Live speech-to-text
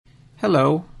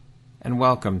Hello, and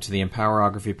welcome to the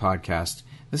Empowerography Podcast.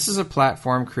 This is a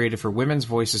platform created for women's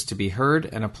voices to be heard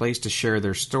and a place to share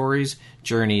their stories,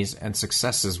 journeys, and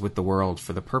successes with the world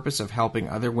for the purpose of helping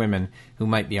other women who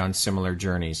might be on similar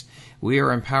journeys. We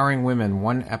are empowering women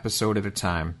one episode at a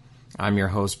time. I'm your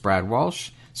host, Brad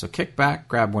Walsh, so kick back,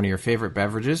 grab one of your favorite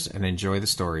beverages, and enjoy the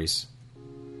stories.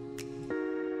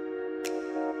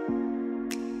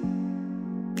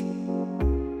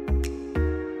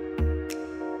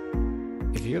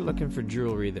 If you're looking for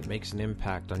jewelry that makes an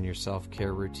impact on your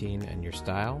self-care routine and your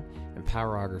style,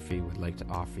 Empowerography would like to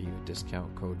offer you a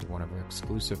discount code to one of our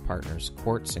exclusive partners,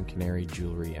 Quartz and Canary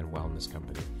Jewelry and Wellness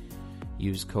Company.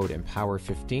 Use code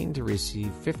EMPOWER15 to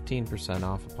receive 15%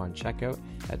 off upon checkout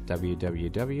at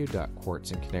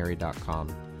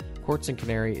www.quartzandcanary.com. Quartz and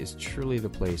Canary is truly the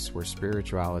place where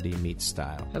spirituality meets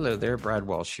style. Hello there, Brad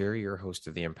Walsh here, your host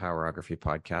of the Empowerography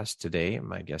Podcast. Today,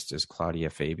 my guest is Claudia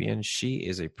Fabian. She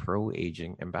is a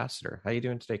pro-aging ambassador. How are you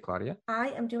doing today, Claudia? I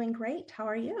am doing great. How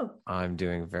are you? I'm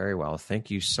doing very well.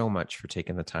 Thank you so much for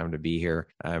taking the time to be here.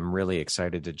 I'm really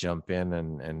excited to jump in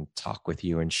and talk with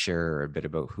you and share a bit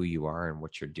about who you are and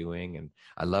what you're doing. And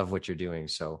I love what you're doing.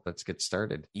 So let's get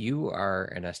started. You are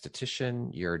an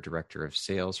esthetician. You're a director of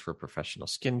sales for a professional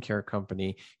skincare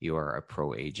company. You are a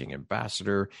pro-aging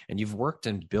ambassador, and you've worked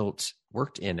in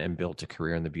and built a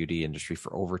career in the beauty industry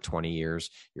for over 20 years.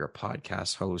 You're a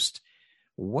podcast host.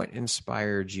 What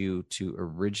inspired you to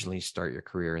originally start your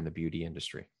career in the beauty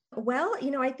industry? Well,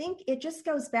 I think it just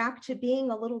goes back to being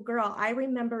a little girl. I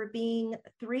remember being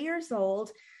 3 years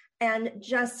old and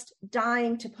just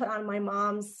dying to put on my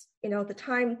mom's, at the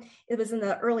time, it was in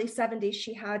the early 70s,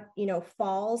 she had,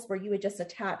 falls where you would just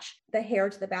attach the hair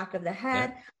to the back of the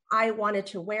head. Yeah. I wanted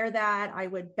to wear that. I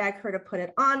would beg her to put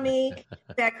it on me,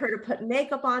 beg her to put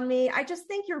makeup on me. I just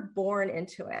think you're born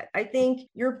into it. I think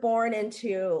you're born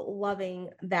into loving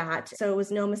that. So it was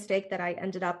no mistake that I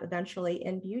ended up eventually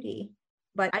in beauty.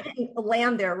 But I didn't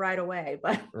land there right away,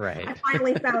 but right. I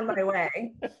finally found my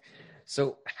way.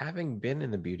 So having been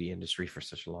in the beauty industry for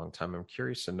such a long time, I'm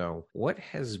curious to know what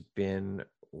has been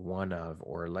one of,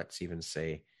 or let's even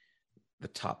say the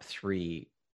top 3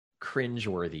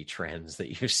 cringeworthy trends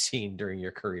that you've seen during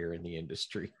your career in the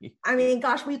industry? I mean,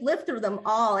 gosh, we've lived through them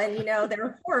all and,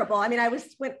 they're horrible. I mean,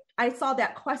 when I saw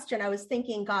that question, I was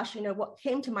thinking, gosh, what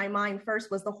came to my mind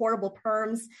first was the horrible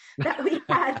perms that we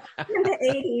had in the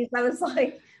 80s. I was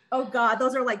like, oh God,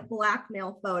 those are like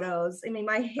blackmail photos. I mean,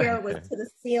 my hair was to the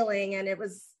ceiling and it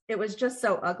was just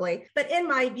so ugly. But in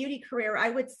my beauty career,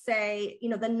 I would say,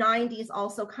 the 90s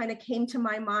also kind of came to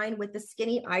my mind with the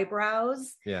skinny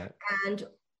eyebrows. Yeah. And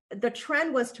the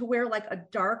trend was to wear like a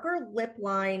darker lip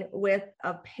line with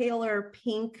a paler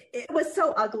pink. It was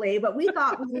so ugly, but we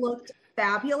thought we looked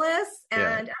fabulous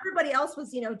and everybody else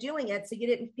was, doing it. So you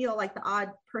didn't feel like the odd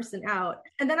person out.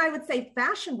 And then I would say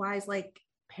fashion wise, like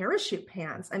parachute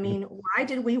pants. I mean, why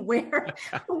did we think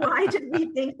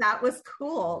that was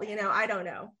cool? I don't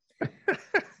know.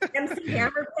 MC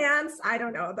Hammer pants. I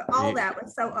don't know. All that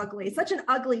was so ugly. Such an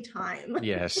ugly time.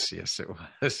 Yes, it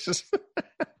was.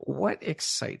 What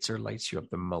excites or lights you up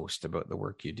the most about the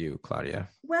work you do, Claudia?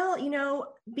 Well,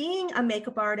 being a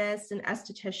makeup artist and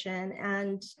esthetician,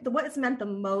 and what it's meant the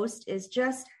most is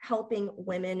just helping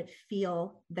women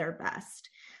feel their best.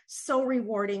 So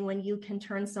rewarding when you can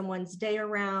turn someone's day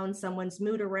around, someone's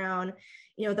mood around.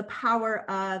 The power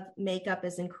of makeup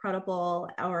is incredible,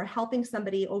 or helping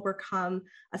somebody overcome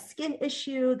a skin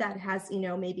issue that has,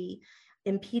 maybe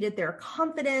impeded their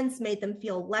confidence, made them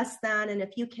feel less than. And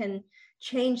if you can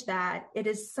change that, it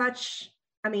is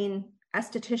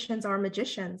estheticians are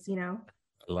magicians, I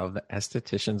love that.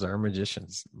 Estheticians are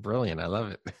magicians. Brilliant. I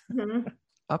love it. Mm-hmm.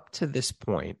 Up to this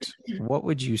point, what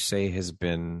would you say has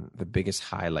been the biggest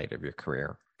highlight of your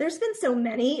career? There's been so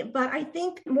many, but I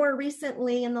think more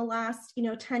recently in the last,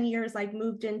 10 years, I've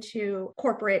moved into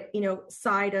corporate,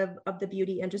 side of the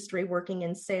beauty industry, working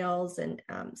in sales and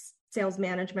sales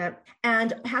management,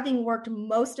 and having worked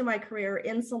most of my career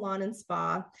in salon and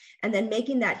spa, and then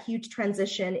making that huge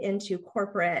transition into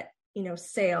corporate,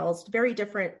 sales, very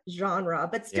different genre,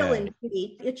 but still in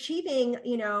beauty, achieving,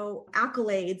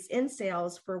 accolades in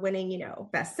sales for winning,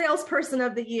 best salesperson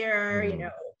of the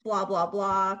year, blah, blah,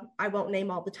 blah. I won't name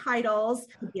all the titles.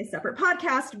 It'd be a separate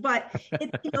podcast, but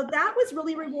that was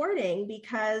really rewarding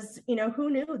because, who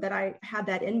knew that I had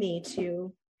that in me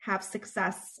to have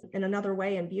success in another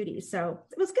way in beauty. So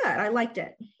it was good. I liked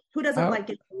it. Who doesn't like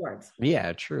getting awards?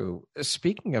 Yeah, true.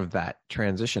 Speaking of that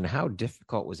transition, how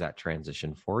difficult was that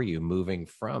transition for you, moving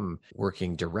from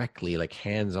working directly, like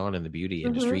hands-on in the beauty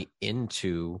industry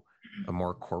into a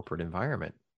more corporate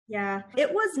environment? Yeah,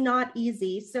 it was not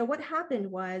easy. So what happened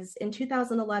was in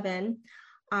 2011,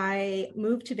 I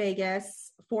moved to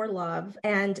Vegas for love.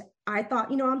 And I thought,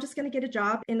 I'm just going to get a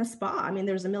job in a spa. I mean,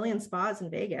 there's a million spas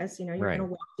in Vegas. You're Right. going to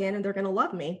walk in and they're going to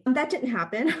love me. And that didn't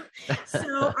happen.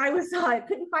 So I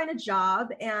couldn't find a job.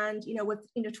 And, with,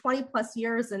 20 plus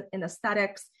years in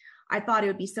aesthetics, I thought it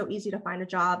would be so easy to find a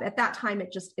job. At that time,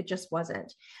 it just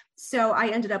wasn't. So I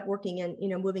ended up working in,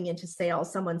 moving into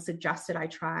sales. Someone suggested I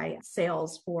try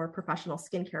sales for professional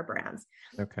skincare brands.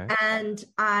 Okay. And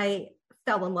I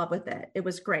fell in love with it. It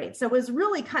was great. So it was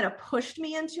really kind of pushed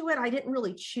me into it. I didn't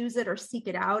really choose it or seek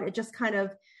it out. It just kind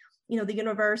of, the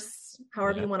universe,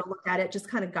 however you want to look at it, just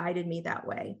kind of guided me that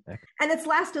way. Okay. And it's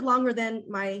lasted longer than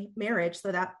my marriage.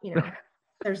 So that,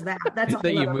 there's that. That's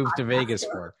that you moved to Vegas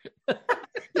for.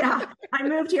 Yeah, I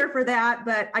moved here for that,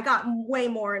 but I got way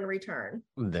more in return.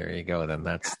 There you go. Then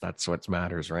that's what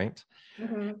matters, right?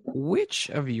 Mm-hmm. Which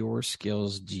of your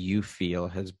skills do you feel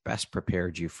has best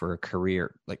prepared you for a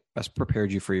career, best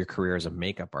prepared you for your career as a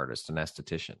makeup artist and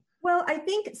esthetician? Well, I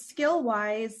think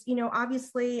skill-wise,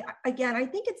 obviously, again, I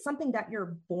think it's something that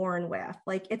you're born with.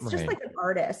 It's just like an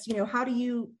artist, how do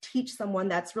you teach someone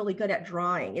that's really good at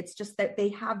drawing? It's just that they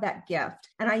have that gift.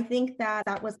 And I think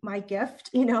that was my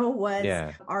gift,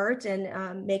 was art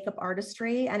and makeup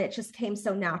artistry. And it just came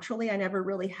so naturally. I never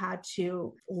really had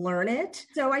to learn it.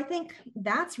 So I think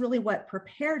that's really what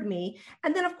prepared me.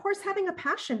 And then, of course, having a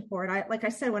passion for it. Like I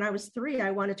said, when I was 3, I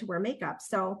wanted to wear makeup.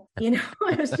 So, it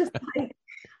was just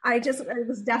it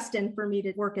was destined for me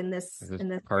to work in this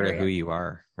part area. Of who you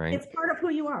are, right? It's part of who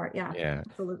you are. Yeah,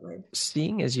 absolutely.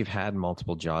 Seeing as you've had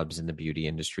multiple jobs in the beauty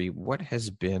industry, what has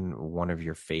been one of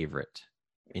your favorite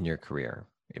in your career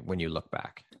when you look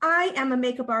back? I am a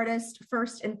makeup artist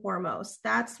first and foremost.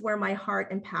 That's where my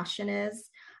heart and passion is.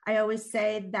 I always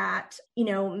say that,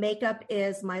 makeup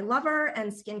is my lover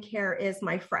and skincare is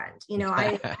my friend.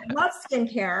 I love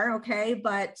skincare, okay,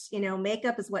 but,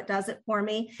 makeup is what does it for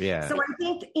me. Yeah. So I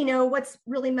think, what's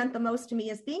really meant the most to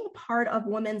me is being part of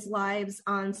women's lives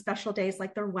on special days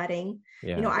like their wedding.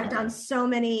 Yeah. I've done so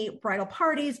many bridal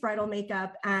parties, bridal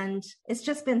makeup, and it's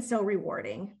just been so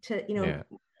rewarding to,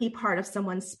 be part of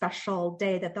someone's special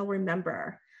day that they'll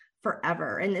remember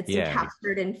forever. And it's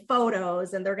captured in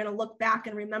photos and they're going to look back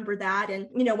and remember that. And,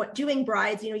 doing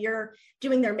brides, you're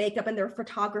doing their makeup and their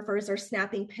photographers are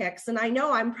snapping pics. And I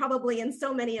know I'm probably in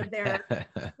so many of their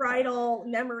bridal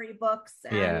memory books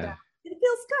and it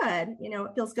feels good.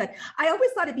 It feels good. I always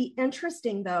thought it'd be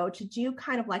interesting though, to do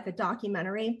kind of like a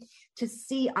documentary to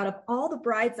see out of all the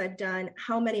brides I've done,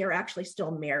 how many are actually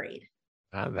still married.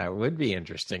 That would be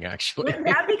interesting, actually. Wouldn't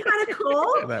that be kind of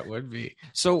cool? That would be.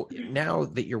 So now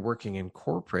that you're working in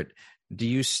corporate, do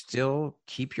you still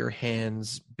keep your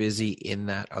hands busy in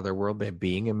that other world by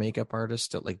being a makeup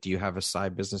artist? Do you have a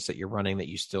side business that you're running that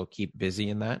you still keep busy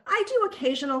in that? I do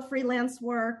occasional freelance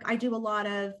work. I do a lot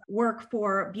of work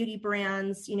for beauty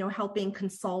brands, helping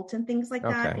consult and things like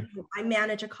that. I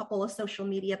manage a couple of social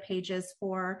media pages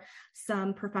for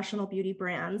some professional beauty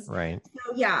brands. Right.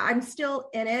 So I'm still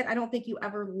in it. I don't think you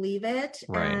ever leave it.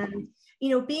 Right. And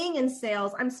being in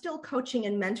sales, I'm still coaching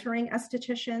and mentoring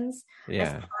estheticians as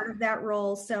part of that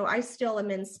role. So I still am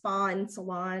in spa and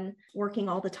salon working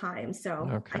all the time.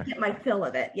 So I get my fill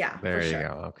of it. Yeah. There you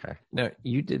go. Okay. Now,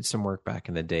 you did some work back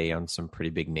in the day on some pretty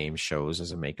big name shows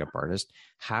as a makeup artist.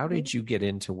 How did you get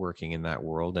into working in that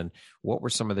world? And what were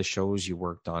some of the shows you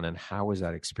worked on? And how was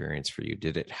that experience for you?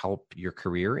 Did it help your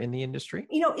career in the industry?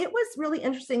 It was really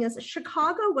interesting.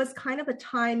 Chicago was kind of a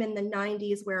time in the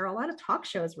 90s where a lot of talk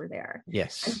shows were there.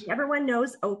 Yes. Everyone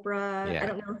knows Oprah. I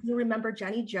don't know if you remember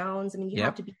Jenny Jones. I mean, you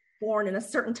have to be born in a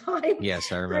certain time.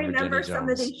 Yes, I remember Jenny Jones. Some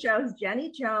of these shows. Jenny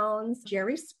Jones,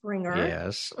 Jerry Springer.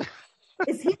 Yes.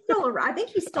 Is he still around? I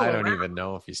think he's still around. I don't even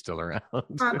know if he's still around.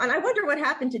 And I wonder what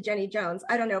happened to Jenny Jones.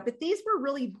 I don't know, but these were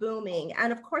really booming.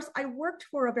 And of course, I worked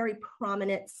for a very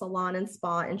prominent salon and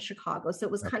spa in Chicago. So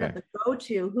it was kind of the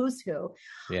go-to who's who.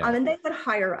 And they would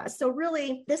hire us. So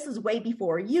really, this is way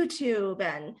before YouTube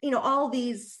and, all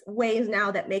these ways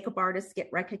now that makeup artists get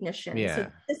recognition.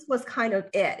 So this was kind of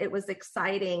it. It was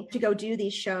exciting to go do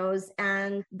these shows.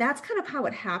 And that's kind of how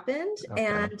it happened.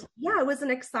 And it was an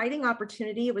exciting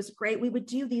opportunity. It was great. We would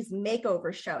do these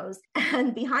makeover shows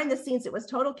and behind the scenes, it was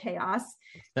total chaos.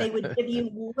 They would give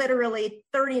you literally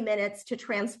 30 minutes to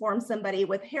transform somebody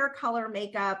with hair color,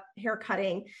 makeup, hair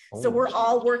cutting. So we're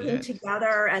all working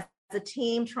together as a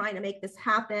team trying to make this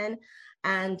happen.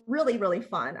 And really, really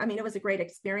fun. I mean, it was a great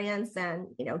experience and,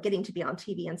 getting to be on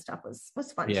TV and stuff was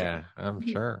fun. Yeah, I'm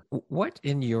sure. What,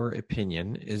 in your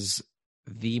opinion, is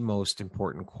the most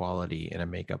important quality in a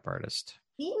makeup artist?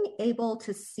 Being able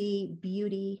to see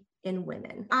beauty in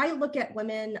women. I look at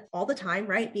women all the time,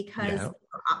 right? Because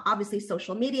obviously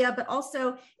social media, but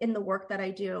also in the work that I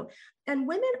do. And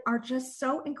women are just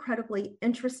so incredibly,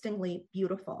 interestingly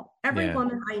beautiful. Every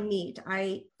woman I meet,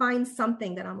 I find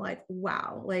something that I'm like,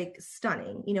 wow, like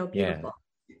stunning, beautiful.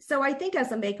 So I think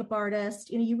as a makeup artist,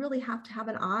 you really have to have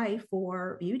an eye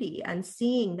for beauty and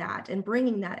seeing that and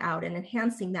bringing that out and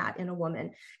enhancing that in a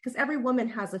woman, because every woman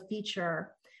has a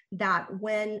feature that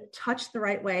when touched the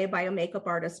right way by a makeup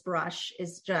artist brush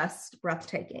is just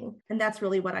breathtaking. And that's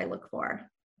really what I look for.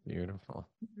 Beautiful.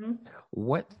 Mm-hmm.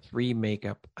 What 3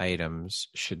 makeup items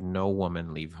should no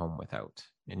woman leave home without,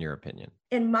 in your opinion?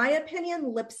 In my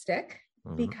opinion, lipstick,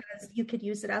 because you could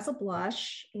use it as a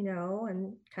blush,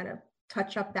 and kind of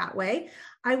touch up that way.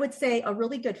 I would say a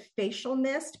really good facial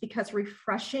mist, because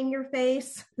refreshing your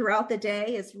face throughout the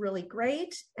day is really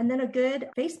great. And then a good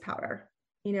face powder,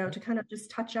 to kind of just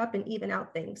touch up and even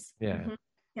out things. Yeah. Mm-hmm.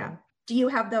 Yeah. Do you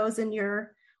have those in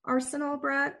your arsenal,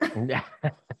 Brett?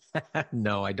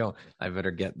 No, I don't. I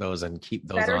better get those and keep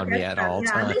those on me at all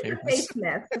times. The face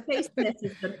mist. The face mist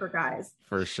is good for guys.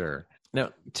 For sure. Now,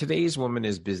 today's woman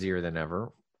is busier than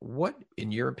ever. What,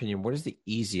 in your opinion, what is the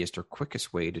easiest or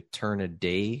quickest way to turn a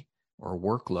day or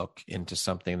work look into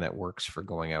something that works for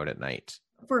going out at night?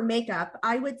 For makeup,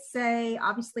 I would say,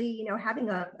 obviously, having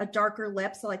a darker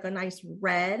lip, so like a nice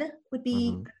red would be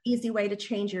an easy way to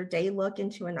change your day look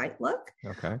into a night look.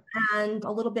 Okay. And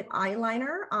a little bit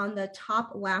eyeliner on the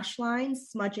top lash line,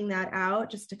 smudging that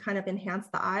out just to kind of enhance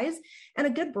the eyes, and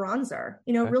a good bronzer,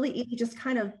 really easy, just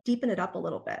kind of deepen it up a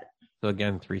little bit. So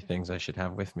again, 3 things I should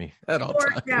have with me at all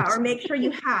times. Yeah, or make sure you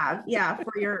have,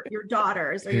 for your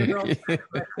daughters or your girls.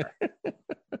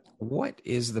 What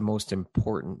is the most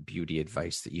important beauty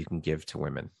advice that you can give to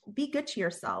women? Be good to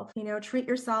yourself, treat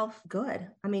yourself good.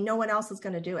 I mean, no one else is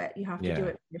going to do it. You have to do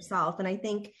it for yourself. And I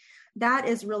think that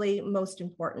is really most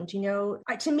important.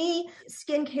 To me,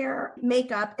 skincare,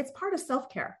 makeup, it's part of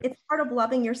self-care. It's part of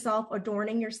loving yourself,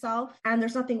 adorning yourself. And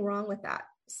there's nothing wrong with that.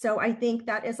 So I think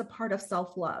that is a part of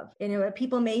self-love.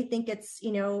 People may think it's,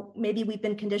 maybe we've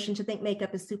been conditioned to think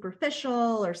makeup is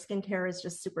superficial or skincare is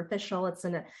just superficial. It's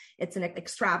an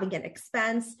extravagant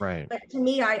expense. Right. But to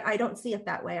me, I don't see it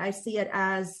that way. I see it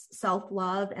as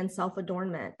self-love and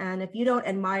self-adornment. And if you don't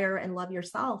admire and love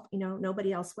yourself,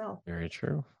 nobody else will. Very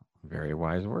true. Very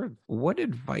wise word. What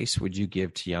advice would you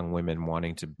give to young women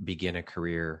wanting to begin a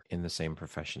career in the same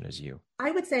profession as you? I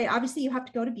would say, obviously, you have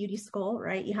to go to beauty school,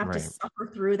 right? You have to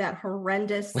suffer through that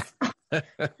horrendous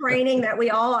training that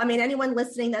anyone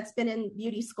listening that's been in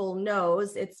beauty school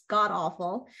knows it's god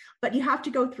awful, but you have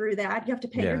to go through that. You have to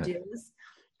pay your dues.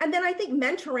 And then I think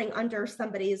mentoring under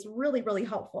somebody is really, really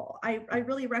helpful. I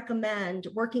really recommend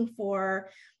working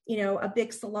for a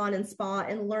big salon and spa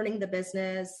and learning the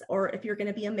business, or if you're going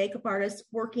to be a makeup artist,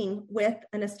 working with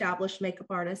an established makeup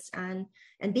artist and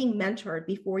being mentored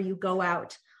before you go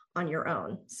out on your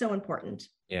own. So important.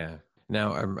 Yeah.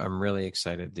 Now I'm really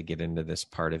excited to get into this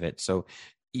part of it. So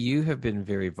you have been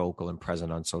very vocal and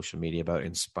present on social media about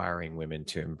inspiring women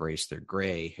to embrace their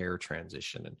gray hair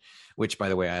transition, and which, by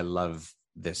the way, I love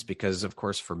this because, of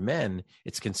course, for men,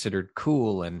 it's considered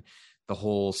cool, and the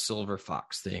whole silver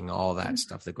fox thing, all that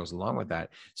stuff that goes along with that.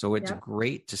 So it's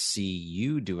great to see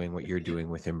you doing what you're doing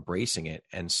with embracing it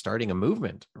and starting a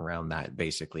movement around that,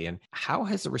 basically. And how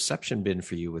has the reception been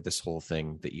for you with this whole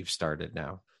thing that you've started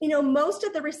now? Most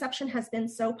of the reception has been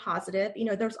so positive.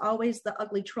 There's always the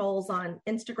ugly trolls on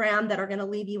Instagram that are going to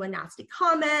leave you a nasty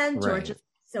comment or just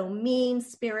so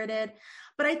mean-spirited.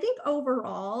 But I think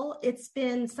overall, it's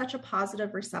been such a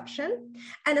positive reception,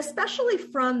 and especially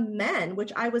from men,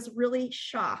 which I was really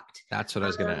shocked. That's what I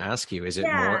was going to ask you. Is it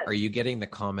more, are you getting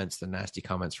the nasty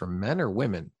comments from men or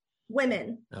women?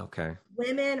 Women. Okay.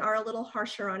 Women are a little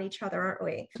harsher on each other, aren't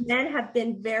we? Men have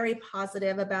been very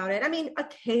positive about it. I mean,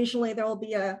 occasionally there will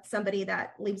be somebody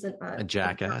that leaves a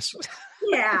jackass.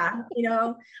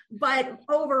 But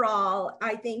overall,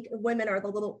 I think women are a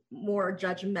little more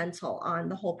judgmental on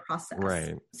the whole process.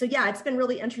 Right. So it's been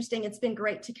really interesting. It's been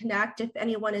great to connect. If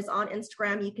anyone is on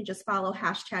Instagram, you can just follow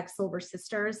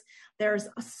 #SilverSisters. There's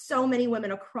so many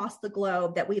women across the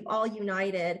globe that we've all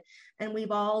united, and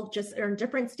we've all just are in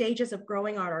different stages of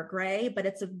growing out our gray, but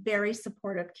it's a very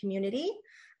supportive community.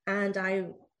 And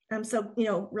I'm so,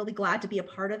 really glad to be a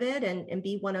part of it and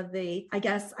be one of the, I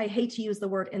guess I hate to use the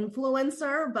word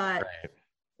influencer, but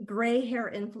gray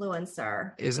hair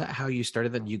influencer. Is that how you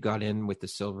started? Then you got in with the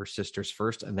Silver Sisters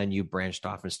first, and then you branched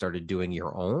off and started doing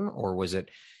your own? Or was it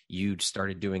you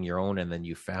started doing your own and then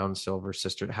you found Silver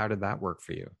Sisters? How did that work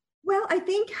for you? Well, I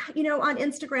think, on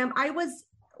Instagram, I was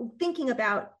thinking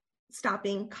about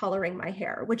stopping coloring my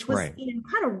hair, which was Right.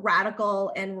 kind of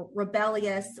radical and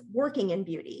rebellious working in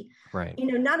beauty. Right.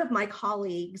 None of my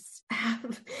colleagues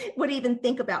would even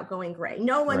think about going gray.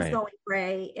 No one's Right. going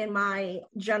gray in my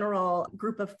general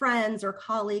group of friends or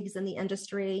colleagues in the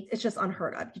industry. It's just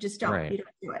unheard of. You just don't, Right. you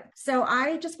don't do it. So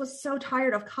I just was so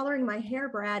tired of coloring my hair,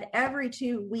 Brad, every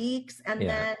 2 weeks. And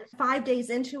then 5 days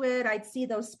into it, I'd see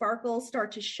those sparkles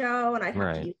start to show, and I'd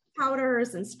have to use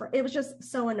powders and spray. It was just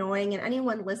so annoying. And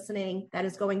anyone listening that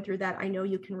is going through that, I know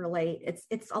you can relate.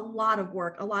 It's a lot of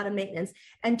work, a lot of maintenance.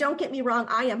 And don't get me wrong,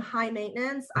 I am high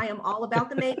maintenance. I am all about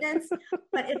the maintenance.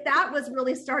 But if that was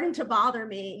really starting to bother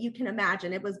me, you can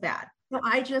imagine it was bad. So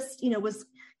I just, was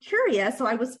curious. So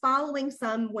I was following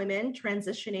some women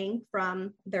transitioning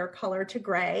from their color to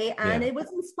gray, and it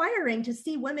was inspiring to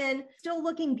see women still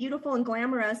looking beautiful and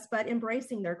glamorous, but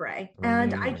embracing their gray.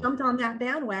 And I jumped on that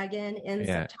bandwagon in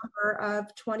September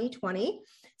of 2020.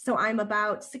 So I'm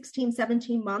about 16,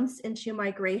 17 months into my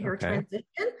gray hair transition.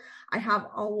 I have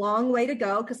a long way to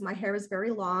go because my hair is very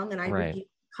long and I refuse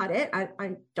to cut it.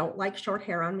 I don't like short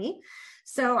hair on me.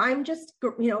 So I'm just,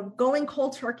 going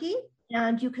cold turkey.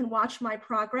 And you can watch my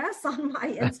progress on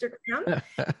my Instagram.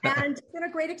 And it's been a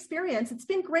great experience. It's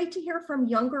been great to hear from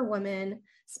younger women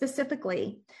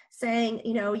specifically saying,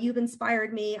 you've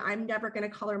inspired me. I'm never going to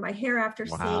color my hair after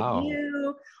seeing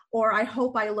you, or I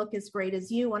hope I look as great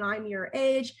as you when I'm your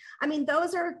age. I mean,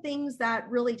 those are things that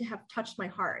really have touched my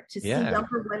heart to see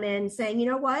younger women saying, you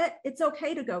know what, it's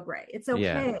okay to go gray. It's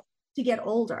okay to get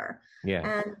older.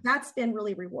 And that's been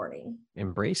really rewarding.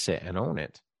 Embrace it and own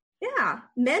it. Yeah,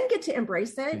 men get to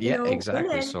embrace it. Yeah, exactly.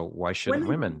 Women, so why shouldn't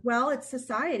women? Well, it's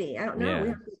society. I don't know. We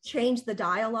have to change the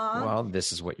dialogue. Well,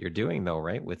 this is what you're doing, though,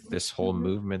 right? With this whole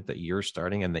movement that you're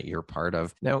starting and that you're part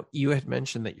of. Now, you had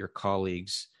mentioned that your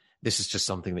colleagues, this is just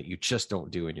something that you just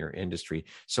don't do in your industry.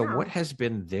 So what has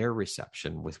been their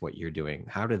reception with what you're doing?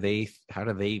 How do they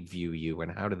view you,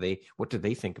 and what do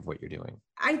they think of what you're doing?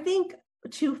 I think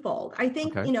twofold. I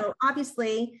think,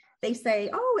 obviously they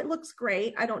say, oh, it looks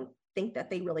great. I don't think that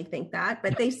they really think that,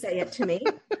 but they say it to me.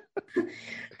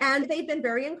 And they've been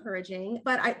very encouraging,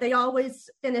 but they always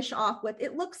finish off with,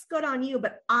 it looks good on you,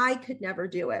 but I could never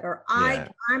do it. Or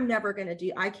I'm never going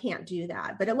to I can't do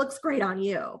that, but it looks great on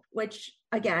you, which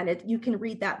again, you can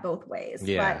read that both ways,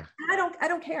 but I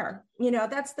don't care.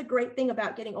 That's the great thing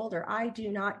about getting older. I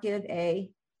do not give a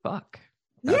fuck.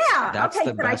 That's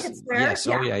the best. I could swear. Yes.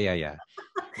 Oh, yeah.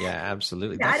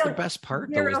 Absolutely. That's the best part,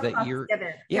 though, is that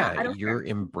you're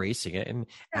embracing it. And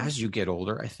as you get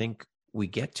older, I think we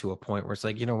get to a point where it's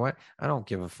like, you know what? I don't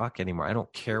give a fuck anymore. I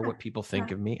don't care what people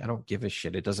think of me. I don't give a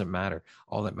shit. It doesn't matter.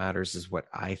 All that matters is what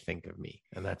I think of me.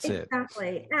 And that's it.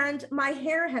 Exactly. And my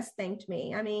hair has thanked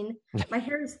me. I mean, my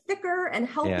hair is thicker and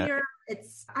healthier.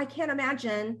 I can't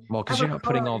imagine. Well, because you're not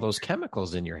putting all those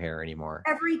chemicals in your hair anymore.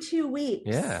 Every 2 weeks.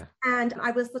 Yeah. And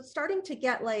I was starting to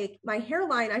get my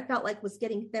hairline, I felt like was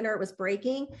getting thinner. It was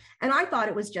breaking. And I thought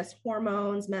it was just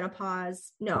hormones,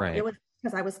 menopause. No, it was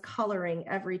because I was coloring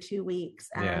every 2 weeks.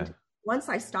 And once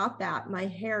I stopped that, my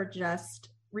hair just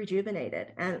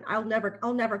rejuvenated, and I'll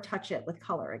never touch it with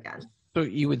color again. So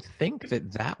you would think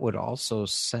that would also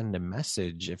send a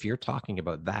message, if you're talking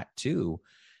about that too,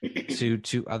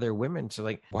 to other women, to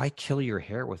like, why kill your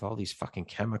hair with all these fucking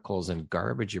chemicals and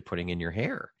garbage you're putting in your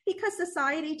hair? Because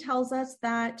society tells us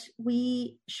that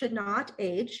we should not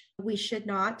age. We should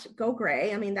not go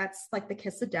gray. I mean, that's like the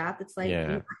kiss of death. It's like, you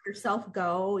let yourself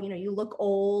go, you look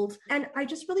old. And I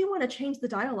just really want to change the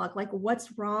dialogue. Like,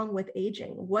 what's wrong with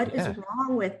aging? What is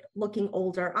wrong with looking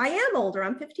older? I am older.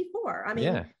 I'm 54. I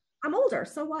mean, I'm older,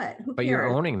 so what? Who but cares? You're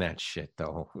owning that shit,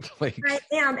 though. I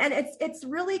am, and it's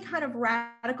really kind of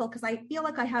radical because I feel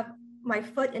like I have my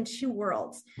foot in two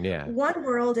worlds. Yeah. One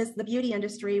world is the beauty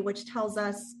industry, which tells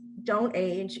us don't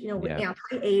age.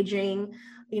 Anti-aging.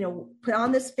 Put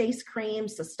on this face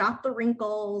creams to stop the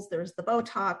wrinkles. There's the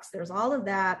Botox. There's all of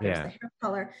that. There's the hair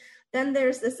color. Then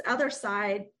there's this other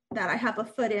side that I have a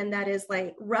foot in that is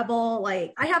like rebel.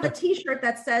 Like, I have a t-shirt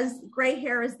that says gray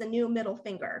hair is the new middle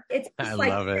finger. It's just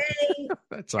love it. Saying,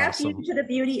 that's awesome. F you to the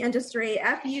beauty industry,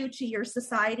 F you to your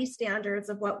society standards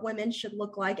of what women should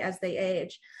look like as they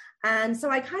age. And so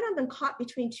I kind of been caught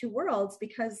between two worlds,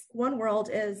 because one world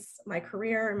is my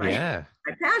career and my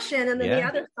passion. And then the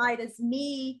other side is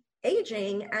me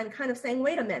aging and kind of saying,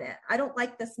 wait a minute, I don't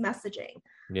like this messaging.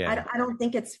 I don't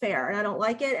think it's fair, and I don't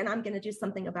like it, and I'm going to do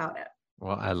something about it.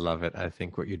 Well, I love it. I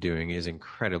think what you're doing is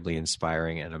incredibly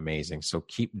inspiring and amazing. So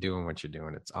keep doing what you're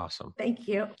doing. It's awesome. Thank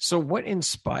you. So what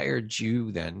inspired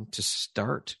you then to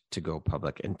start to go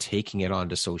public and taking it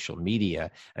onto social media?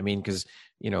 I mean, because,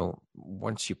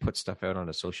 once you put stuff out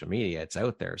onto social media, it's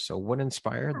out there. So what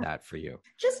inspired that for you?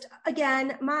 Just,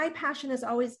 again, my passion has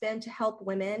always been to help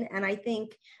women. And I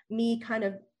think me kind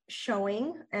of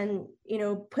showing and,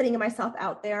 putting myself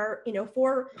out there,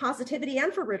 for positivity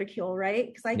and for ridicule, right?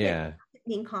 Because I get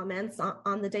mean comments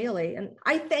on the daily, and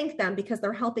I thank them because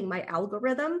they're helping my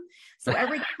algorithm. So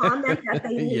every comment that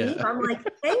they leave, I'm like,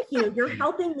 thank you. You're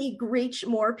helping me reach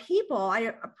more people.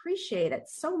 I appreciate it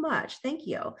so much. Thank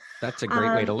you. That's a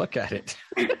great way to look at it.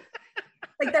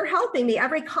 Like they're helping me.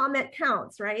 Every comment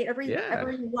counts, right? Every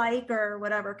like or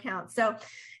whatever counts. So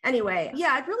anyway,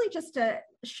 I'd really just to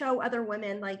show other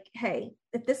women like, hey,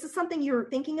 if this is something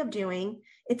you're thinking of doing,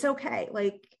 it's okay.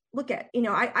 Like, look at,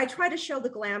 I try to show the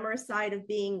glamorous side of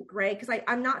being gray because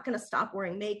I'm not going to stop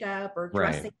wearing makeup or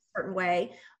dressing a certain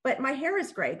way, but my hair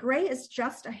is gray. Gray is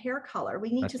just a hair color.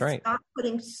 We need to stop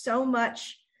putting so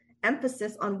much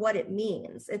emphasis on what it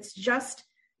means. It's just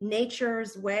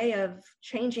nature's way of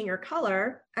changing your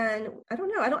color. And I don't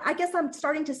know. I guess I'm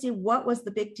starting to see what was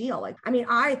the big deal. Like,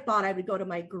 I thought I would go to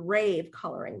my grave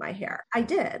coloring my hair. I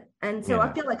did. And so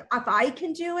I feel like if I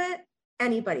can do it,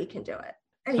 anybody can do it.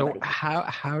 Anybody. So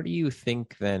how do you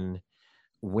think then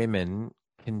women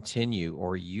continue,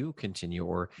 or you continue,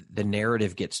 or the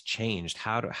narrative gets changed?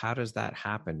 How does that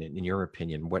happen in your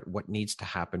opinion? What needs to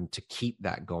happen to keep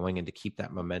that going and to keep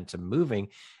that momentum moving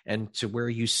and to where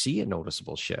you see a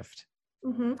noticeable shift?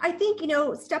 Mm-hmm. I think,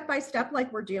 step by step,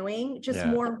 like we're doing, just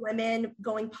more women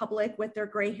going public with their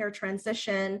gray hair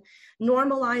transition,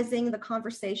 normalizing the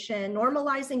conversation.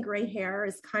 Normalizing gray hair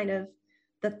is kind of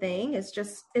the thing. Is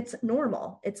just, it's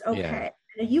normal. It's okay.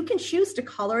 You can choose to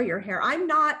color your hair. I'm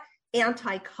not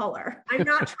anti-color. I'm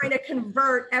not trying to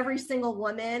convert every single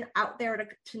woman out there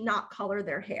to not color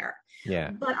their hair.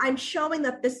 But I'm showing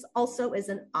that this also is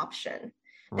an option,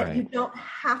 that you don't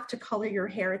have to color your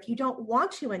hair if you don't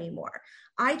want to anymore.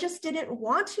 I just didn't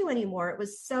want to anymore. It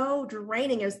was so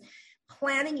draining. It was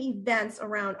planning events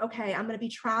around, okay, I'm going to be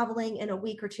traveling in a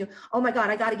week or two. Oh my God,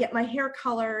 I got to get my hair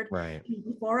colored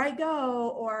before I go.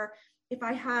 Or if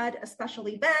I had a special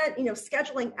event,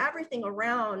 scheduling everything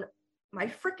around my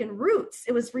freaking roots.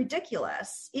 It was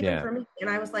ridiculous, even for me. And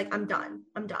I was like, I'm done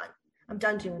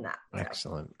doing that.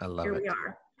 Excellent. So, I love here it. We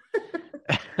are.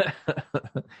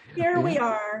 Here we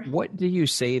are. What do you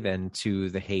say then to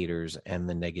the haters and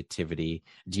the negativity?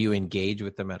 Do you engage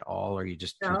with them at all, or you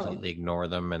just completely ignore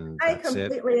them and that's I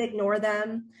completely ignore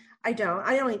them. I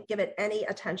don't give it any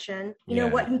attention. You know,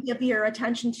 what you give your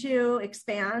attention to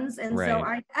expands. And so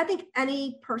I think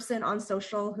any person on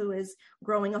social who is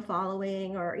growing a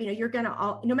following, or, you're going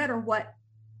to, no matter what,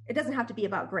 it doesn't have to be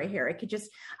about gray hair. It could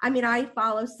just, I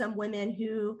follow some women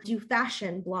who do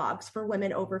fashion blogs for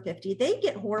women over 50. They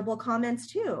get horrible comments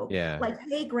too. Like,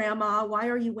 hey, grandma, why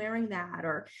are you wearing that?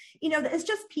 Or, it's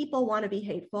just people want to be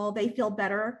hateful. They feel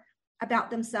better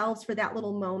about themselves for that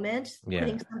little moment,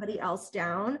 putting somebody else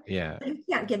down. But you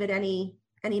can't give it any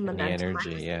momentum.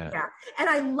 Energy, And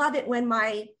I love it when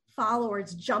my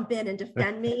followers jump in and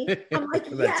defend me. I'm like,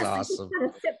 yes, awesome. I just kind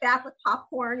of sit back with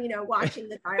popcorn, watching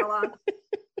the dialogue.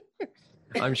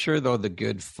 I'm sure though the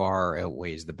good far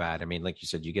outweighs the bad. I mean, like you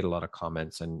said, you get a lot of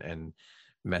comments and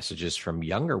messages from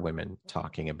younger women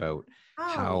talking about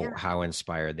how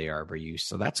inspired they are by you.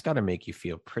 So that's got to make you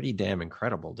feel pretty damn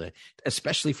incredible,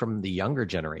 especially from the younger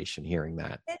generation hearing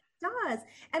that. It does.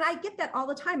 And I get that all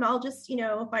the time. I'll just,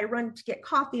 if I run to get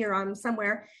coffee or I'm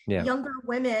somewhere, younger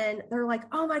women, they're like,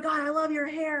 oh my God, I love your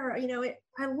hair.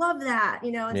 I love that,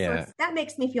 and so that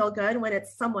makes me feel good when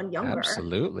it's someone younger.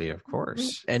 Absolutely. Of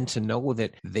course. And to know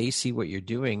that they see what you're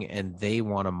doing and they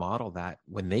want to model that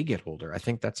when they get older. I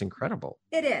think that's incredible.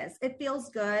 It is. It feels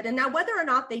good. And now whether or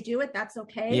not they do it, that's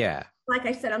okay. Like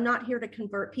I said, I'm not here to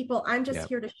convert people. I'm just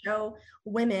here to show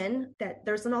women that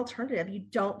there's an alternative. You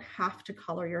don't have to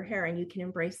color your hair and you can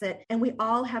embrace it. And we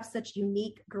all have such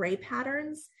unique gray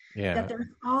patterns that there's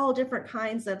all different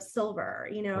kinds of silver,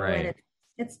 and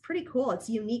it's pretty cool. It's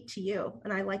unique to you.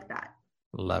 And I like that.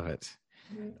 Love it.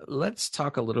 Let's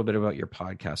talk a little bit about your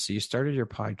podcast. So you started your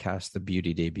podcast, The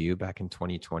Beauty Debut, back in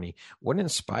 2020. What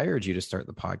inspired you to start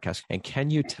the podcast? And can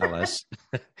you tell us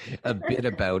a bit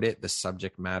about it, the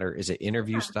subject matter? Is it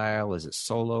interview style? Is it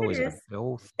solo? Is it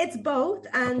both? It's both.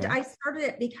 And I started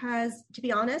it because, to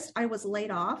be honest, I was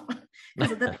laid off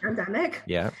because of the pandemic.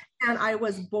 And I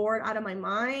was bored out of my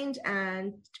mind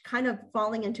and kind of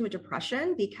falling into a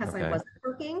depression because I wasn't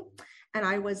working. And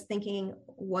I was thinking,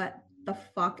 what the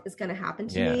fuck is going to happen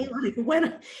to me? Like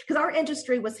because our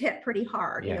industry was hit pretty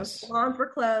hard, you know, salons were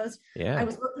closed. I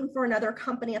was working for another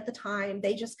company at the time.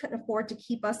 They just couldn't afford to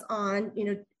keep us on, you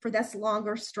know, for this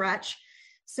longer stretch.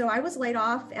 So I was laid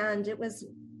off, and it was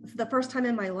the first time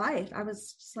in my life. I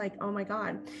was just like, oh my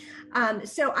God.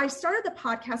 So I started the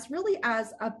podcast really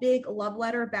as a big love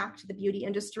letter back to the beauty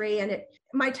industry. And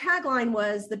my tagline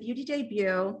was the beauty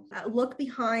debut, look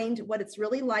behind what it's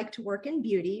really like to work in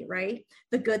beauty, right?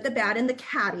 The good, the bad, and the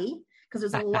catty. Because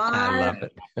there's a lot of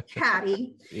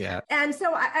catty. Yeah. And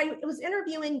so I was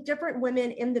interviewing different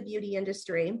women in the beauty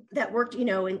industry that worked, you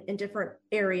know, in different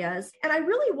areas. And I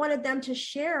really wanted them to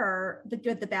share the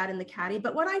good, the bad, and the catty.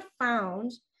 But what I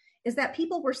found is that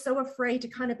people were so afraid to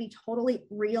kind of be totally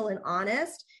real and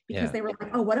honest, because they were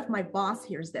like, oh, what if my boss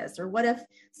hears this? Or what if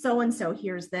so-and-so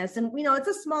hears this? And, you know, it's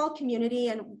a small community,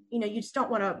 and, you know, you just don't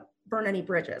want to burn any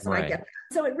bridges. And I get that.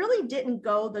 So it really didn't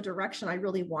go the direction I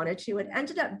really wanted to. It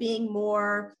ended up being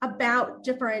more about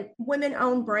different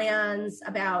women-owned brands,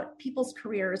 about people's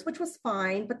careers, which was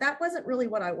fine, but that wasn't really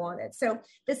what I wanted. So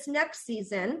this next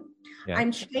season,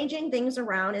 I'm changing things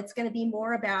around. It's going to be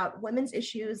more about women's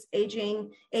issues,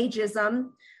 aging,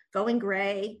 ageism, going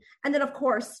gray. And then of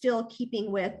course, still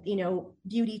keeping with, you know,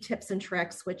 beauty tips and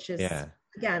tricks, which is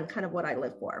again, kind of what I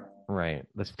live for. Right.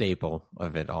 The staple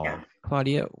of it all. Yeah.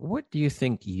 Claudia, what do you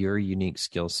think your unique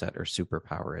skill set or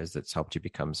superpower is that's helped you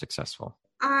become successful?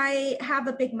 I have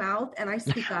a big mouth and I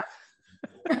speak up.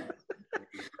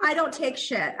 I don't take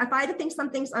shit. If I think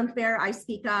something's unfair, I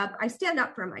speak up. I stand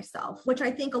up for myself, which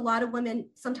I think a lot of women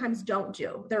sometimes don't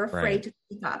do. They're afraid to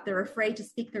speak up. They're afraid to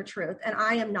speak their truth. And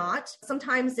I am not.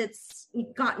 Sometimes it's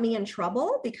got me in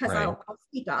trouble because I'll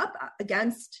speak up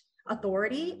against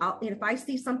authority. If I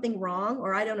see something wrong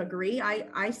or I don't agree,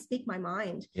 I speak my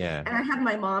mind. And I have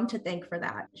my mom to thank for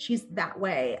that. She's that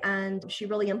way. And she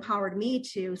really empowered me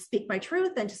to speak my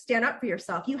truth and to stand up for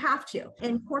yourself. You have to.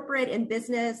 In corporate, in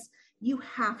business, you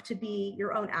have to be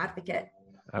your own advocate.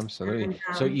 Absolutely. And,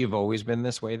 so you've always been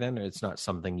this way then? Or it's not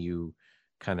something you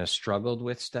kind of struggled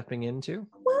with stepping into?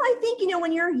 Well, I think, you know,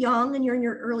 when you're young and you're in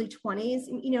your early 20s,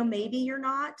 you know, maybe you're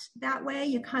not that way.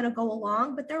 You kind of go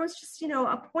along. But there was just, you know,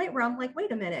 a point where I'm like,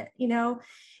 wait a minute, you know,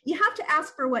 you have to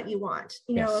ask for what you want.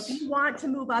 You know, if you want to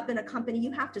move up in a company,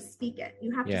 you have to speak it.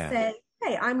 You have to say,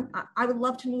 hey, I would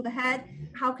love to move ahead.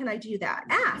 How can I do that?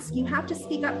 Ask. You have to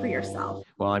speak up for yourself.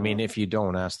 Well, I mean, if you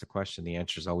don't ask the question, the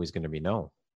answer is always going to be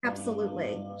no.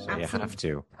 Absolutely. So you have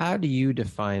to. How do you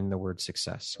define the word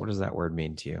success? What does that word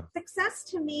mean to you? Success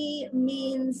to me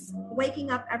means waking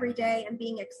up every day and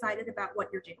being excited about what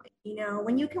you're doing. You know,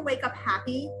 when you can wake up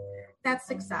happy, that's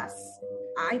success.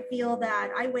 I feel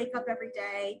that I wake up every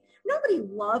day. Nobody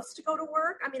loves to go to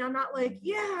work. I mean, I'm not like,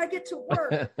 yeah, I get to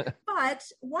work. But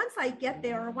once I get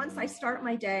there, once I start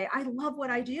my day, I love what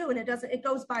I do. And it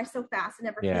goes by so fast. It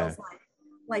never feels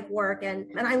like work. And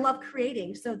I love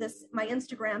creating. So my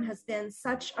Instagram has been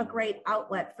such a great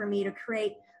outlet for me to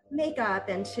create makeup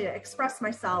and to express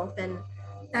myself. And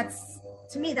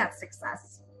to me, that's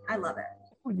success. I love it.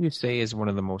 What would you say is one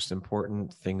of the most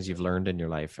important things you've learned in your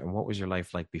life? And what was your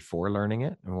life like before learning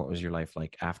it? And what was your life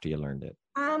like after you learned it?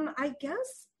 I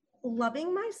guess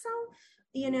loving myself.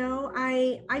 You know,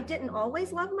 I didn't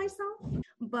always love myself,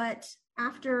 but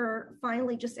after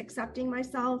finally just accepting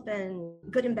myself and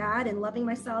good and bad and loving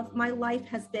myself, my life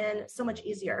has been so much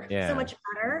easier, so much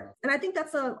better. And I think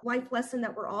that's a life lesson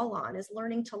that we're all on, is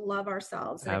learning to love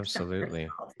ourselves. And absolutely.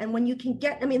 Ourselves. And when you can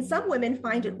some women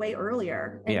find it way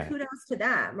earlier, and kudos to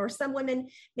them. Or some women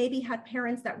maybe had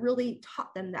parents that really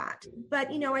taught them that.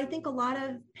 But, you know, I think a lot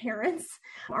of parents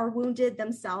are wounded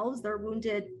themselves. They're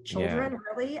wounded children,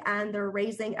 really, and they're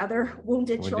raising other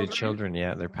wounded children.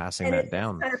 They're passing that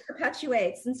down. Kind of perpetuates.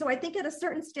 And so I think at a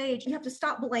certain stage, you have to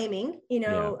stop blaming, you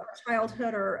know,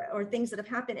 childhood or things that have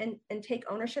happened and take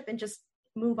ownership and just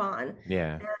move on.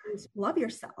 And love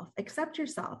yourself, accept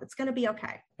yourself. It's going to be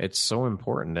okay. It's so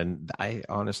important. And I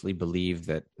honestly believe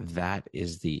that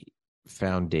is the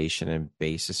foundation and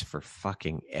basis for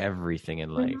fucking everything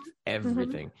in life,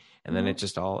 everything. And then it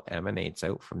just all emanates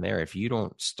out from there. If you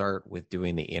don't start with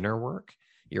doing the inner work,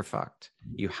 you're fucked.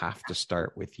 You have to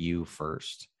start with you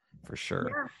first, for sure.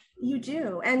 Yeah. You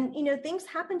do. And, you know, things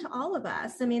happen to all of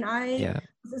us. I mean, I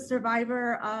was a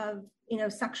survivor of, you know,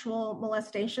 sexual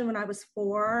molestation when I was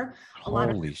 4. A lot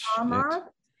of trauma. Shit.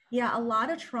 Yeah, a lot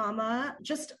of trauma.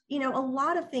 Just, you know, a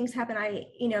lot of things happen. I,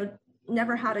 you know,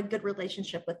 never had a good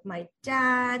relationship with my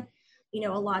dad. You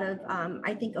know, a lot of,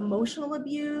 I think, emotional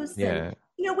abuse. And,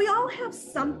 we all have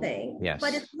something, Yes.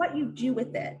 but it's what you do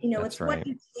with it. That's It's right. what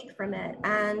you take from it.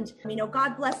 And,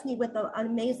 God blessed me with an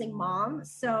amazing mom.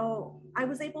 So I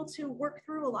was able to work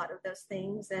through a lot of those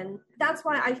things. And that's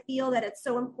why I feel that it's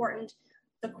so important.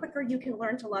 The quicker you can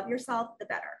learn to love yourself, the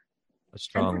better. A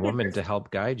strong woman to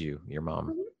help guide you, your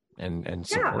mom, and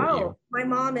support you. My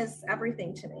mom is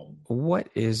everything to me. What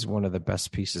is one of the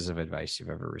best pieces of advice you've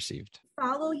ever received?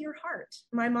 Follow your heart.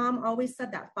 My mom always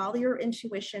said that. Follow your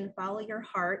intuition, follow your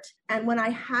heart. And when I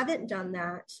haven't done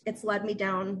that, it's led me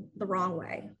down the wrong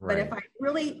way. Right. But if I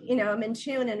really, am in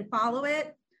tune and follow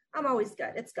it, I'm always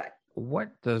good. It's good. What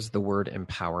does the word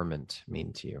empowerment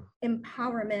mean to you?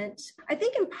 Empowerment. I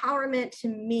think empowerment to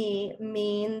me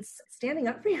means standing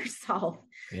up for yourself.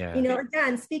 Yeah.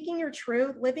 Again, speaking your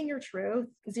truth, living your truth,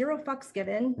 zero fucks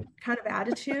given kind of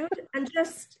attitude, and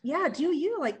just, do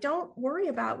you. Like, don't worry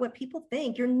about what people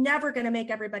think. You're never going to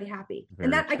make everybody happy.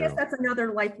 Very I guess true. that's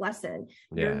another life lesson.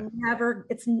 Yeah.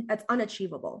 It's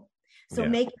unachievable. So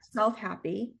make yourself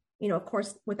happy. Of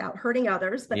course, without hurting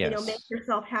others, but, Yes. make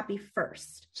yourself happy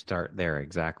first. Start there.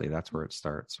 Exactly. That's where it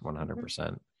starts. 100%.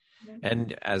 Mm-hmm.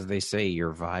 And as they say,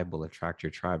 your vibe will attract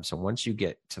your tribe. So once you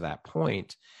get to that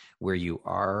point where you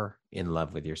are in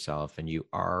love with yourself and you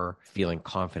are feeling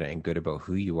confident and good about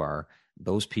who you are,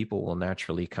 those people will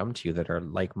naturally come to you that are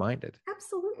like-minded.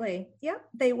 Absolutely. Yep,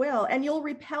 they will. And you'll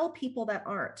repel people that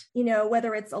aren't,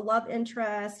 whether it's a love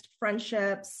interest,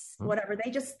 friendships, whatever.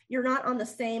 You're not on the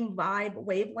same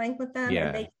wavelength with them.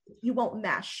 Yeah. And you won't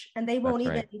mesh, and they won't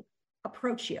even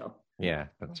approach you. Yeah,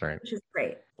 that's right. Which is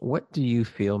great. What do you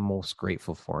feel most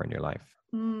grateful for in your life?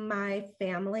 My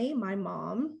family, my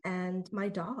mom, and my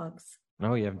dogs.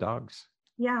 Oh, you have dogs.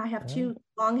 Yeah, I have two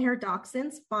long-haired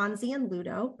dachshunds, Fonzie and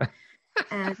Ludo.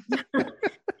 And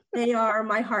they are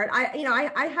my heart.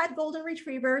 I had golden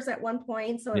retrievers at one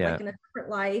point, so like in a different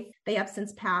life. They have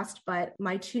since passed, but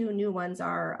my two new ones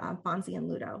are Fonzie and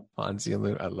Ludo. Fonzie and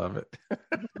Ludo, I love it.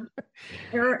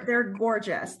 They're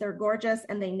gorgeous. They're gorgeous,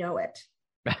 and they know it.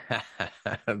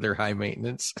 They're high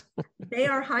maintenance. They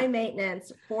are high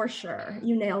maintenance for sure.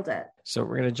 You nailed it. So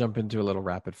we're going to jump into a little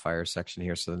rapid fire section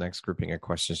here. So the next grouping of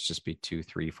questions just be 2,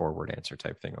 3, 4 word answer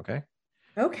type thing. Okay.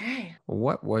 Okay.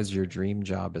 What was your dream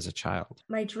job as a child?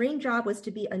 My dream job was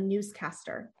to be a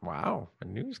newscaster. Wow. A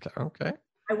newscaster. Okay.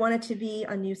 I wanted to be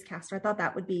a newscaster. I thought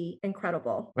that would be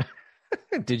incredible.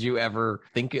 Did you ever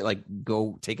think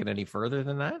go take it any further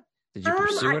than that? Did you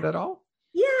pursue it at all?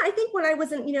 Yeah, I think when I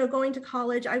wasn't, going to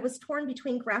college, I was torn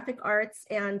between graphic arts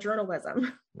and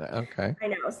journalism. Okay. I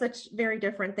know, such very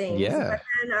different things. Yeah. But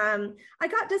then I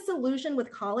got disillusioned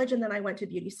with college, and then I went to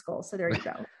beauty school. So there you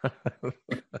go.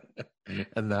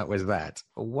 And that was that.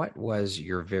 What was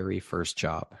your very first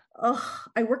job?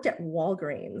 I worked at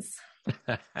Walgreens.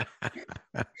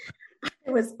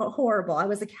 It was horrible. I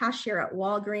was a cashier at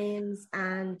Walgreens,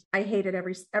 and I hated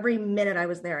every minute I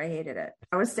was there. I hated it.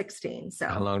 I was 16. So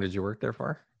how long did you work there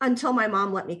for? Until my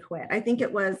mom let me quit. I think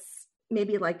it was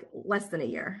maybe like less than a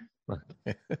year.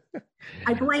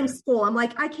 I blame school. I'm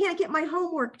like, I can't get my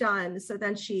homework done. So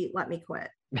then she let me quit.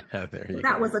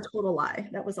 That was a total lie.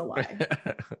 That was a lie.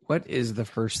 What is the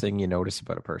first thing you notice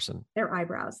about a person? Their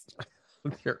eyebrows.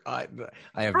 I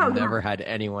have never had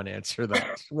anyone answer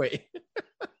that. Wait.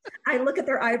 I look at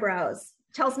their eyebrows.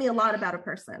 Tells me a lot about a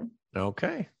person.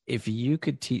 Okay. If you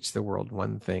could teach the world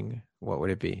one thing, what would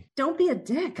it be? Don't be a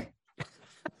dick.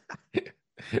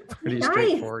 Pretty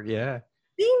straightforward. Yeah.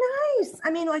 Be nice.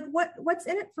 I mean, like what's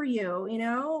in it for you?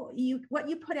 What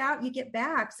you put out, you get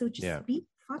back. So just be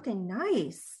fucking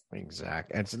nice.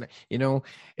 Exactly.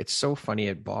 It's so funny.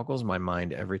 It boggles my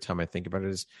mind every time I think about it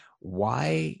is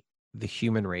why the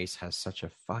human race has such a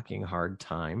fucking hard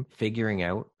time figuring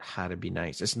out how to be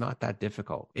nice. It's not that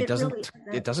difficult. It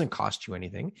doesn't cost you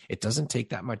anything. It doesn't take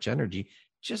that much energy.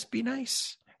 Just be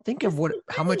nice. Think of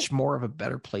how much more of a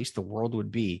better place the world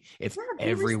would be if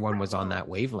everyone was on that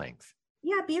wavelength.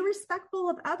 Yeah, be respectful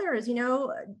of others,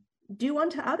 do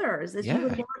unto others as you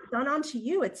would want done unto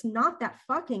you. It's not that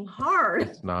fucking hard.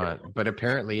 It's not, but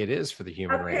apparently it is for the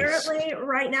human race. Apparently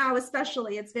right now,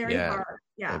 especially, it's very hard.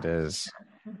 Yeah, it is.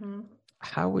 Mm-hmm.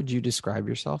 How would you describe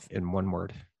yourself in one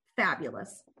word?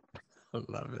 Fabulous. I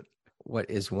love it.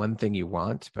 What is one thing you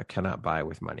want but cannot buy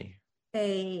with money?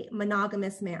 A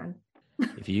monogamous man.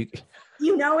 If you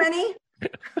know any?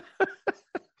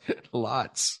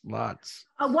 Lots.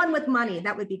 One with money,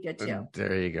 that would be good too.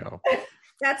 There you go.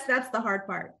 That's the hard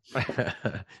part.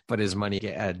 But is money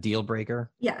a deal breaker?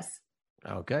 Yes.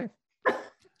 Okay.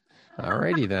 All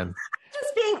righty then.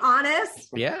 Just being honest.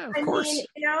 Yeah, of course.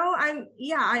 I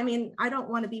don't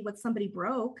want to be with somebody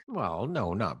broke. Well,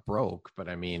 no, not broke, but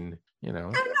I mean,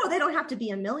 No, they don't have to be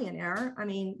a millionaire. I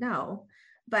mean, no.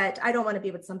 but I don't want to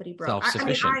be with somebody broke.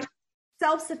 Self-sufficient.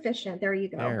 Self-sufficient. There you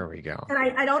go. There we go. And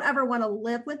I don't ever want to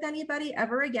live with anybody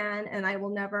ever again. And I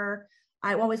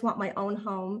always want my own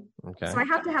home. Okay. So I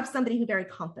have to have somebody who's very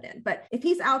confident. But if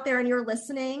he's out there and you're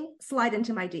listening, slide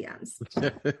into my DMs.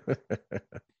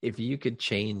 If you could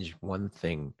change one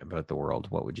thing about the world,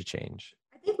 what would you change?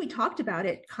 I think we talked about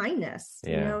it, kindness,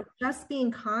 Yeah. just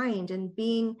being kind and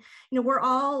being, we're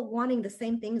all wanting the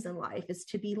same things in life, is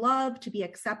to be loved, to be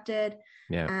accepted.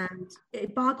 Yeah. And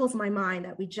it boggles my mind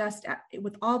that we just,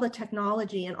 with all the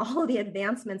technology and all of the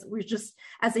advancements, we're just,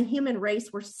 as a human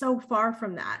race, we're so far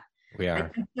from that. We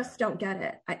are. I just don't get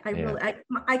it.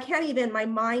 I can't even, my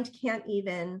mind can't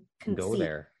even conceive. Go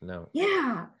there. No.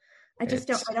 Yeah. I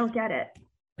don't get it.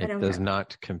 It does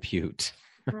not compute.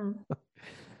 Mm.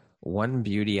 One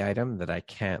beauty item that I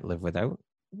can't live without?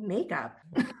 Makeup.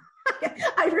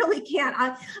 I really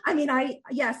can't.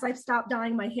 Yes, I've stopped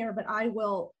dyeing my hair, but I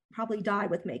will probably die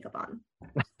with makeup on.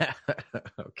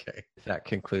 Okay. That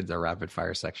concludes our rapid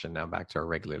fire section. Now back to our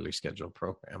regularly scheduled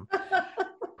program.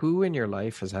 Who in your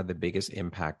life has had the biggest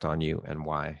impact on you and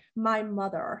why? My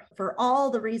mother, for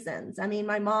all the reasons.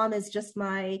 My mom is just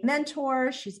my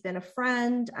mentor. She's been a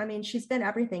friend. She's been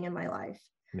everything in my life.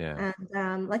 Yeah.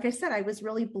 And like I said, I was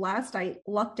really blessed. I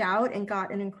lucked out and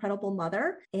got an incredible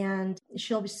mother, and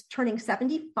she'll be turning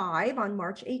 75 on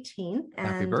March 18th. And,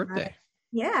 happy birthday.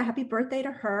 Happy birthday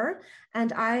to her.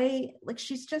 And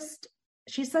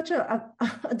she's such a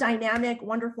dynamic,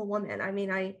 wonderful woman.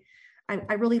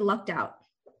 I really lucked out.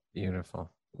 Beautiful.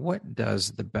 What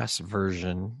does the best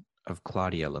version of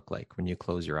Claudia look like when you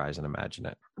close your eyes and imagine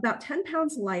it? About 10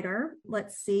 pounds lighter.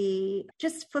 Let's see,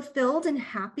 just fulfilled and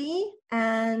happy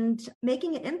and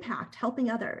making an impact, helping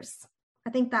others. I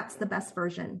think that's the best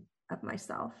version of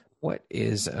myself. What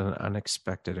is an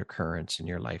unexpected occurrence in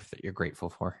your life that you're grateful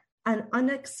for? An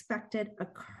unexpected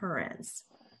occurrence.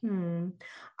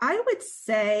 I would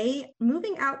say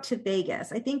moving out to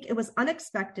Vegas. I think it was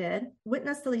unexpected. Wouldn't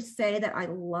necessarily say that I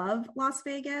love Las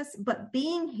Vegas, but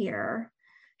being here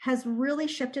has really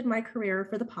shifted my career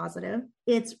for the positive.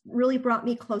 It's really brought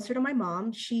me closer to my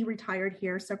mom. She retired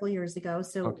here several years ago.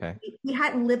 So we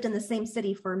hadn't lived in the same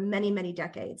city for many, many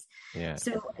decades. Yeah.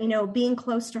 So, being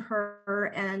close to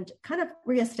her and kind of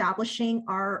reestablishing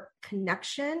our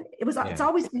connection, it's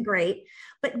always been great,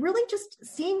 but really just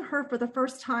seeing her for the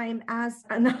first time as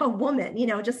a woman,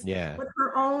 with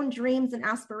her own dreams and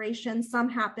aspirations. Some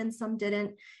happened, some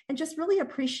didn't, and just really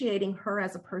appreciating her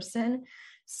as a person.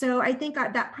 So I think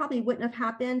that probably wouldn't have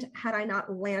happened had I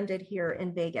not landed here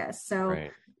in Vegas. So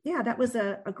that was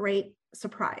a great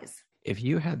surprise. If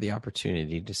you had the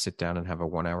opportunity to sit down and have a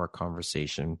 1-hour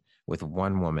conversation with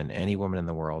one woman, any woman in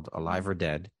the world, alive or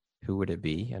dead, who would it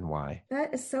be and why?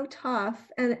 That is so tough.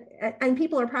 And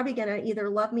people are probably going to either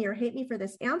love me or hate me for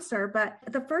this answer. But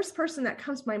the first person that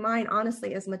comes to my mind,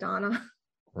 honestly, is Madonna.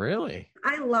 Really?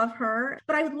 I love her,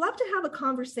 but I would love to have a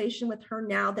conversation with her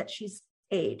now that she's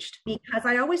aged, because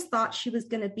I always thought she was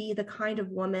going to be the kind of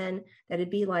woman that'd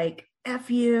be like, F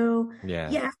you. Yeah.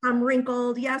 Yes, I'm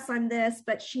wrinkled. Yes, I'm this,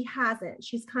 but she hasn't.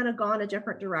 She's kind of gone a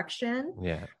different direction.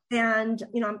 Yeah. And,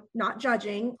 I'm not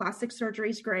judging. Plastic surgery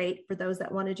is great for those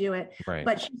that want to do it,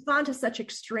 but she's gone to such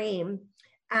extreme.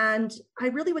 And I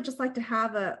really would just like to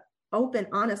have a open,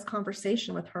 honest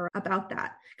conversation with her about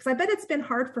that. Because I bet it's been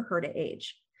hard for her to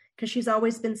age, because she's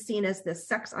always been seen as this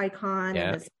sex icon. Yeah.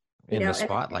 And this, in the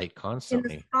spotlight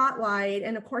constantly. In the spotlight.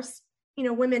 And of course,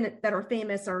 women that are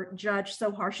famous are judged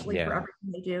so harshly for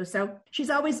everything they do. So she's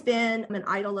always been an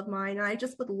idol of mine. And I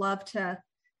just would love to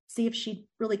see if she'd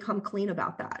really come clean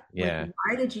about that. Yeah. Like,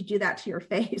 why did you do that to your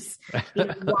face?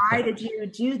 Why did you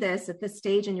do this at this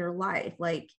stage in your life?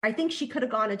 Like, I think she could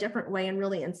have gone a different way and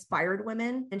really inspired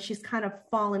women. And she's kind of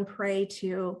fallen prey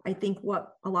to, I think,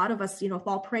 what a lot of us,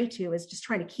 fall prey to is just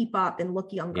trying to keep up and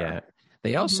look younger. Yeah.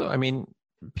 They also,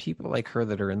 people like her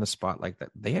that are in the spotlight, that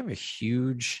they have a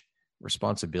huge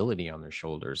responsibility on their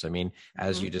shoulders.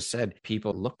 As you just said,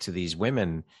 people look to these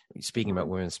women, speaking about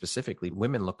women specifically,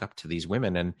 women look up to these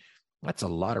women, and that's a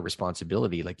lot of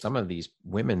responsibility. Like some of these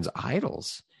women's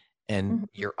idols, and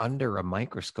you're under a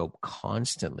microscope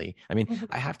constantly.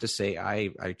 I have to say,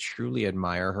 I truly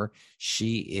admire her.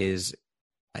 She is,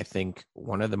 I think,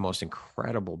 one of the most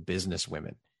incredible business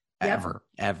women ever.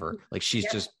 Like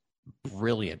she's just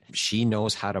brilliant. She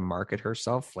knows how to market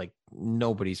herself like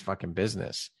nobody's fucking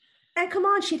business. And come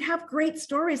on, she'd have great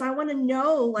stories. I want to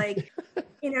know, like,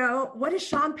 what is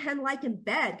Sean Penn like in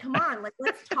bed? Come on, like,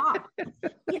 let's talk.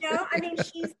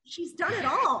 She's done it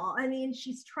all.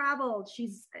 She's traveled.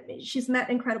 She's met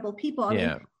incredible people.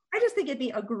 I just think it'd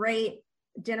be a great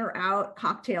dinner out,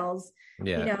 cocktails.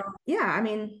 Yeah. I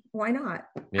mean, why not?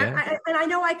 Yeah. And I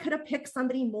know I could have picked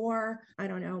somebody more, I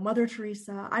don't know, Mother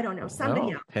Teresa, I don't know,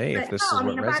 somebody else. Hey, but if this is what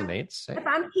resonates. If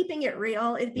I'm keeping it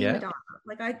real, it'd be Madonna.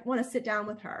 Like, I want to sit down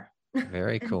with her.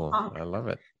 Very cool. I love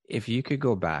it. If you could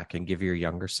go back and give your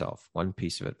younger self one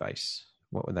piece of advice,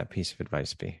 what would that piece of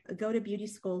advice be? Go to beauty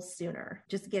school sooner.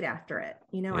 Just get after it.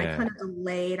 I kind of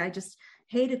delayed. I just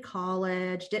hated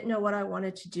college, didn't know what I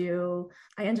wanted to do.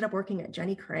 I ended up working at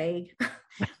Jenny Craig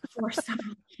for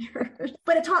several years,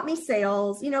 but it taught me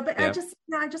sales, but I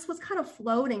just was kind of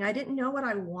floating. I didn't know what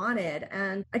I wanted.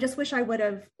 And I just wish I would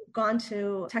have gone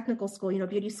to technical school,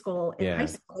 beauty school in high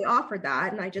school. They offered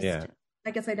that. And I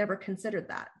guess I never considered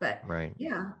that, but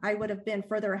I would have been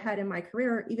further ahead in my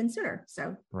career even sooner.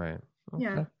 So, right. Okay.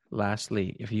 Yeah.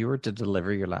 Lastly, if you were to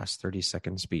deliver your last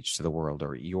 30-second speech to the world,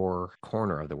 or your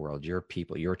corner of the world, your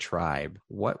people, your tribe,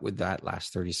 what would that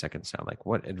last 30 seconds sound like?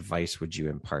 What advice would you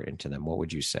impart into them? What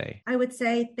would you say? I would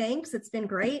say, thanks. It's been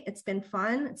great. It's been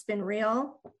fun. It's been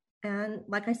real. And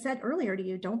like I said earlier to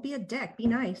you, don't be a dick. Be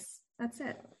nice. That's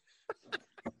it.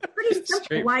 Pretty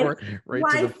simple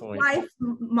life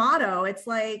motto. It's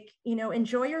like,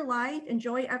 enjoy your life,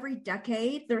 enjoy every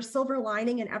decade. There's silver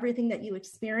lining in everything that you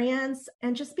experience,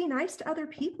 and just be nice to other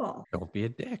people. Don't be a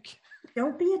dick.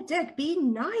 Don't be a dick. Be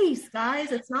nice,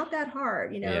 guys. It's not that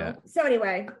hard, So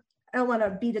anyway, I don't want to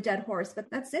beat a dead horse, but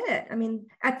that's it. I mean,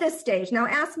 at this stage, now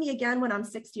ask me again when I'm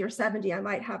 60 or 70, I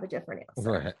might have a different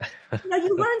answer. Right.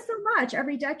 You learn so much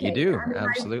every decade. You do,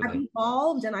 absolutely. I've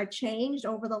evolved and I've changed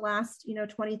over the last,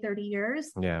 20, 30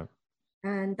 years. Yeah.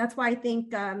 And that's why I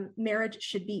think marriage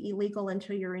should be illegal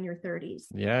until you're in your 30s.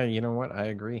 Yeah, you know what? I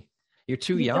agree. You're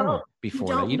too young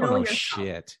before that. You don't know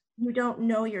shit. You don't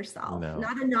know yourself. No.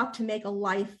 Not enough to make a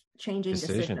life-changing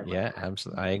decision. Yeah,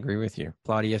 absolutely. I agree with you.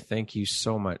 Claudia, thank you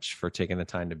so much for taking the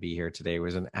time to be here today. It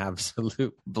was an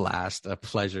absolute blast, a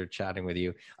pleasure chatting with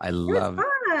you. I love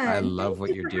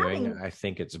what you're doing. I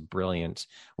think it's brilliant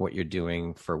what you're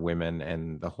doing for women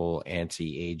and the whole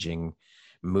anti-aging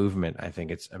movement. I think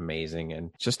it's amazing,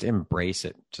 and just embrace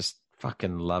it. Just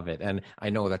fucking love it. And I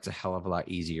know that's a hell of a lot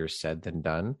easier said than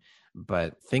done,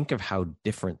 but think of how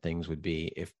different things would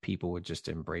be if people would just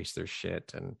embrace their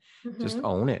shit and just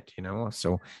own it,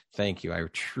 So thank you. I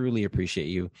truly appreciate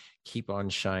you. Keep on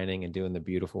shining and doing the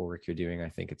beautiful work you're doing. I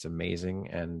think it's amazing.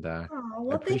 And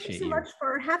thank you so much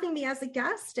for having me as a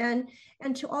guest. And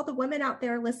to all the women out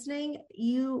there listening,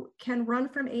 you can run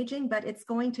from aging, but it's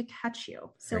going to catch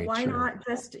you. So why not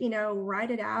just, ride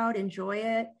it out, enjoy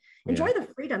it. Enjoy the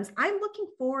freedoms. I'm looking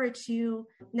forward to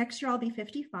next year. I'll be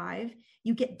 55.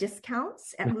 You get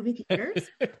discounts at movie theaters.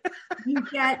 You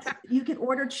can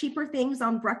order cheaper things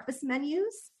on breakfast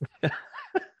menus.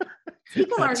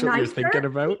 People are nicer.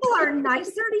 People are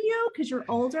nicer to you because you're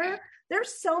older.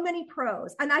 There's so many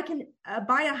pros, and I can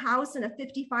buy a house in a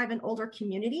 55 and older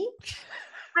community.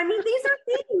 I mean, these are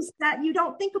things that you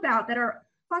don't think about that are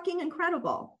fucking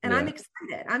incredible. And I'm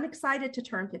excited. I'm excited to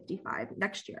turn 55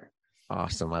 next year.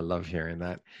 Awesome. I love hearing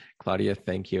that. Claudia,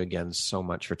 thank you again so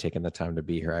much for taking the time to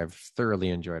be here. I've thoroughly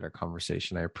enjoyed our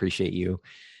conversation. I appreciate you.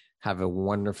 Have a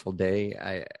wonderful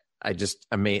day.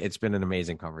 It's been an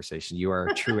amazing conversation. You are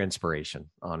a true inspiration,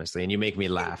 honestly, and you make me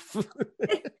laugh.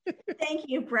 Thank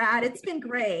you, Brad. It's been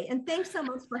great. And thanks so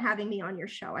much for having me on your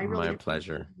show. I really My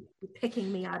pleasure.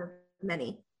 Picking me out of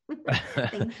many.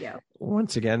 Thank you.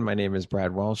 Once again, my name is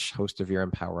Brad Walsh, host of your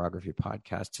Empowerography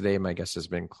podcast. Today, my guest has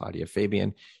been Claudia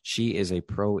Fabian. She is a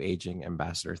pro-aging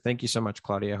ambassador. Thank you so much,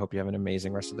 Claudia. I hope you have an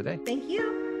amazing rest of the day. Thank you.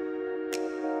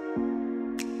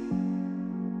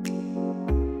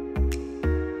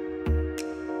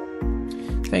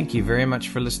 Thank you very much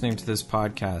for listening to this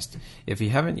podcast. If you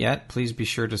haven't yet, please be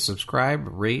sure to subscribe,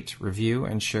 rate, review,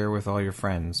 and share with all your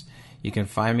friends. You can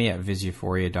find me at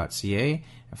visuphoria.ca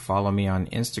and follow me on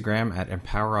Instagram at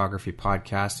Empowerography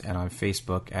Podcast and on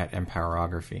Facebook at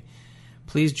Empowerography.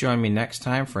 Please join me next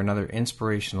time for another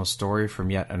inspirational story from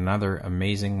yet another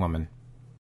amazing woman.